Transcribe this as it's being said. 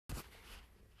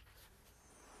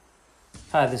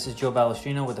Hi, this is Joe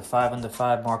Balestrino with the 5 Under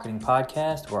 5 Marketing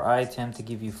Podcast, where I attempt to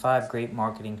give you 5 great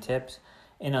marketing tips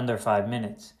in under 5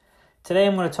 minutes. Today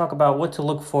I'm going to talk about what to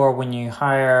look for when you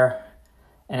hire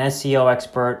an SEO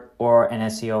expert or an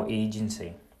SEO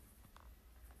agency.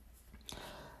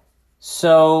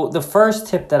 So the first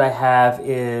tip that I have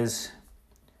is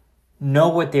know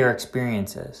what their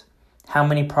experience is. How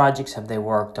many projects have they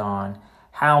worked on?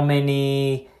 How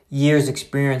many years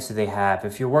experience do they have?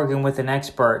 If you're working with an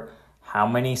expert, how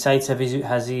many sites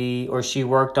has he or she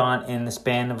worked on in the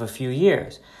span of a few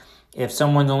years? If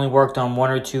someone's only worked on 1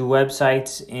 or 2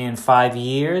 websites in 5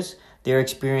 years, their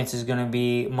experience is going to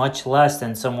be much less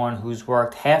than someone who's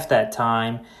worked half that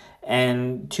time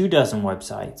and 24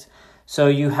 websites. So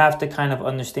you have to kind of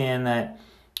understand that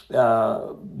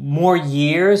more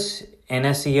years in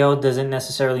SEO doesn't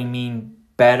necessarily mean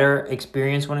better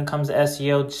experience when it comes to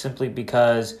SEO, simply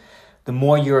because the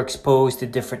more you're exposed to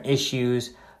different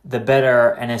issues, the better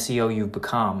an SEO you've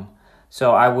become.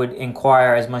 So I would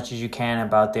inquire as much as you can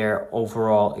about their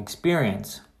overall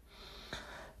experience.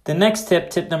 The next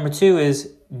tip number 2,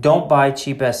 is don't buy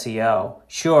cheap SEO.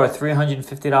 Sure,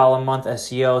 $350 a month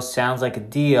SEO sounds like a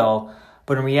deal,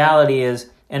 but in reality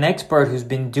is an expert who's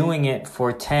been doing it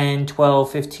for 10,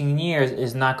 12, 15 years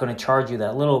is not going to charge you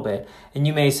that little bit. And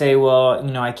you may say, well,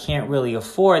 I can't really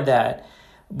afford that.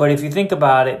 But if you think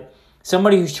about it,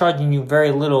 somebody who's charging you very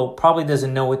little probably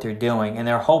doesn't know what they're doing, and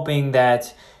they're hoping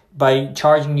that by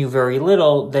charging you very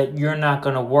little that you're not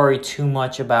going to worry too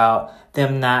much about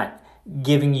them not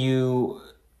giving you,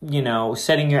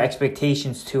 setting your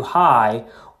expectations too high,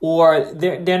 or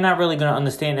they're not really going to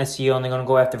understand SEO, and they're going to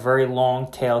go after very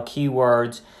long tail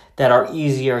keywords that are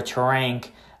easier to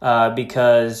rank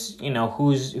because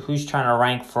who's trying to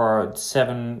rank for a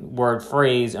 7-word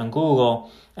phrase on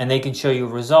Google, and they can show you a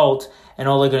result, and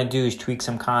all they're going to do is tweak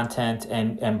some content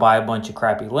and buy a bunch of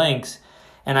crappy links.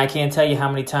 And I can't tell you how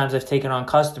many times I've taken on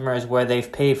customers where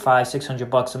they've paid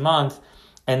 $500-$600 a month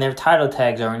and their title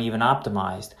tags aren't even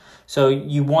optimized. So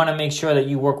you want to make sure that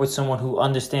you work with someone who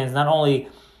understands not only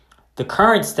the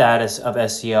current status of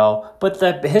SEO, but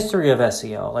the history of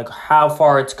SEO, like how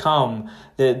far it's come,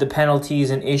 the penalties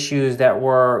and issues that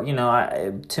were,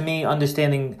 to me,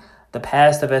 understanding the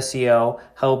past of SEO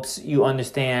helps you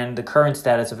understand the current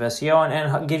status of SEO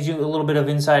and gives you a little bit of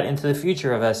insight into the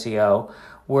future of SEO,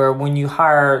 where when you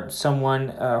hire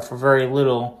someone for very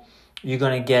little, you're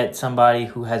going to get somebody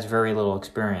who has very little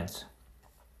experience.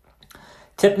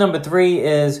 Tip number 3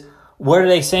 is, what are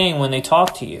they saying when they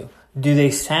talk to you? Do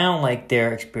they sound like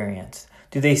they're experienced?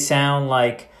 Do they sound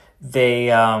like they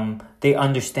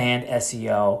understand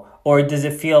SEO? Or does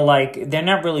it feel like they're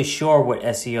not really sure what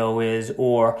SEO is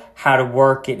or how to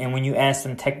work it? And when you ask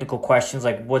them technical questions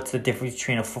like what's the difference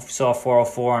between a SAW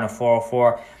 404 and a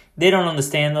 404, they don't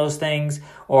understand those things.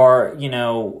 Or,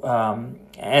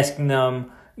 asking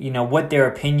them, what their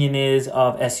opinion is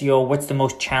of SEO, what's the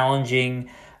most challenging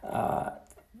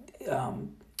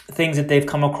things that they've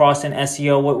come across in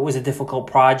SEO, what was a difficult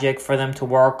project for them to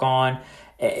work on.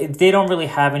 They don't really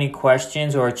have any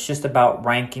questions, or it's just about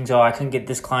rankings. Oh, I couldn't get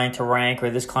this client to rank or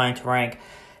this client to rank.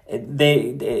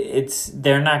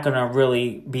 They're not going to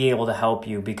really be able to help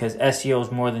you, because SEO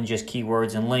is more than just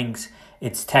keywords and links.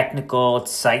 It's technical,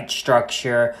 it's site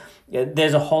structure.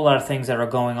 There's a whole lot of things that are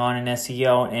going on in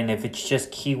SEO, and if it's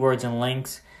just keywords and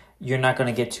links, you're not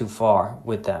going to get too far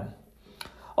with them.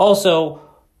 Also,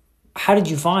 how did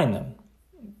you find them?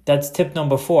 That's tip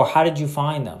number 4. How did you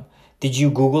find them? Did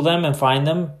you Google them and find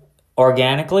them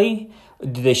organically?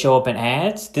 Did they show up in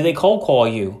ads? Did they cold call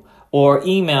you or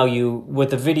email you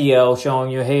with a video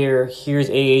showing you, here's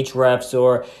Ahrefs,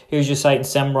 or here's your site in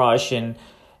SEMrush, and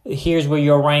here's where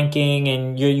you're ranking,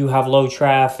 and you have low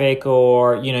traffic,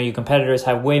 or your competitors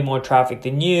have way more traffic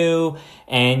than you,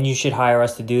 and you should hire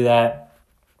us to do that?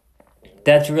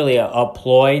 That's really a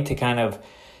ploy to kind of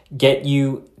get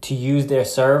you to use their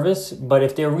service. But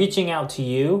if they're reaching out to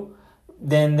you,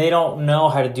 then they don't know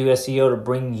how to do SEO to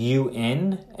bring you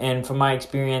in. And from my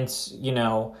experience,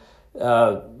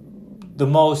 the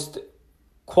most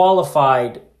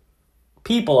qualified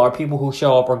people are people who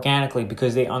show up organically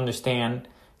because they understand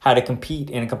how to compete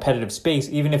in a competitive space.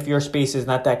 Even if your space is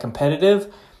not that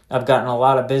competitive, I've gotten a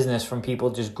lot of business from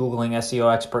people just Googling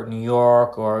SEO expert New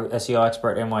York or SEO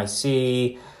expert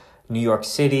NYC, New York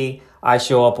City. I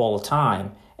show up all the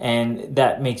time, and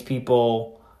that makes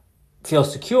people feel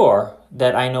secure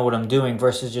that I know what I'm doing,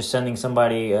 versus just sending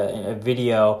somebody a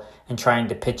video and trying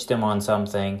to pitch them on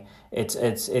something.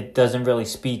 It doesn't really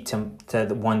speak to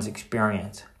one's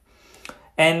experience.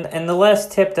 And the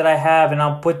last tip that I have, and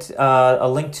I'll put a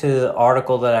link to the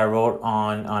article that I wrote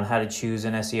on how to choose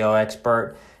an SEO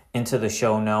expert into the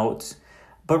show notes.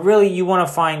 But really, you want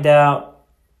to find out,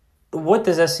 what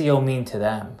does SEO mean to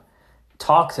them?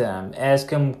 Talk to them. Ask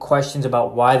them questions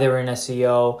about why they're in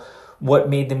SEO, what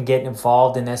made them get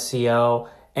involved in SEO,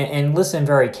 and listen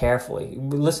very carefully.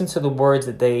 Listen to the words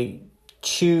that they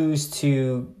choose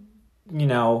to,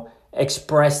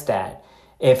 express that.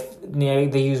 If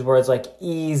they use words like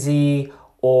easy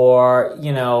or,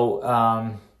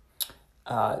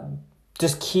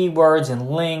 just keywords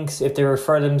and links, if they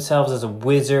refer to themselves as a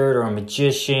wizard or a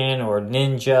magician or a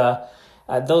ninja,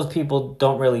 those people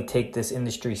don't really take this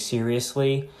industry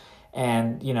seriously.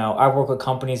 And, I work with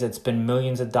companies that spend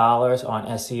millions of dollars on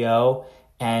SEO,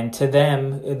 and to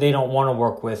them, they don't want to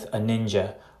work with a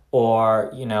ninja or,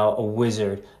 a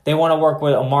wizard. They want to work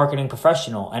with a marketing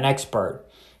professional, an expert.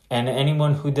 And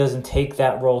anyone who doesn't take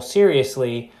that role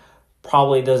seriously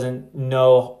probably doesn't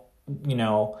know,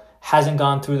 hasn't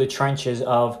gone through the trenches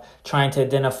of trying to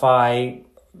identify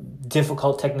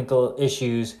difficult technical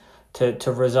issues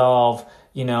to resolve,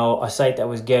 a site that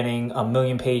was getting 1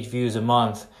 million page views a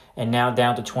month and now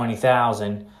down to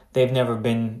 20,000. They've never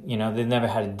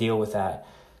had to deal with that.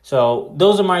 So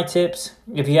those are my tips.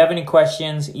 If you have any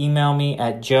questions, email me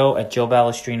at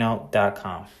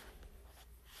joe@joebalestrino.com.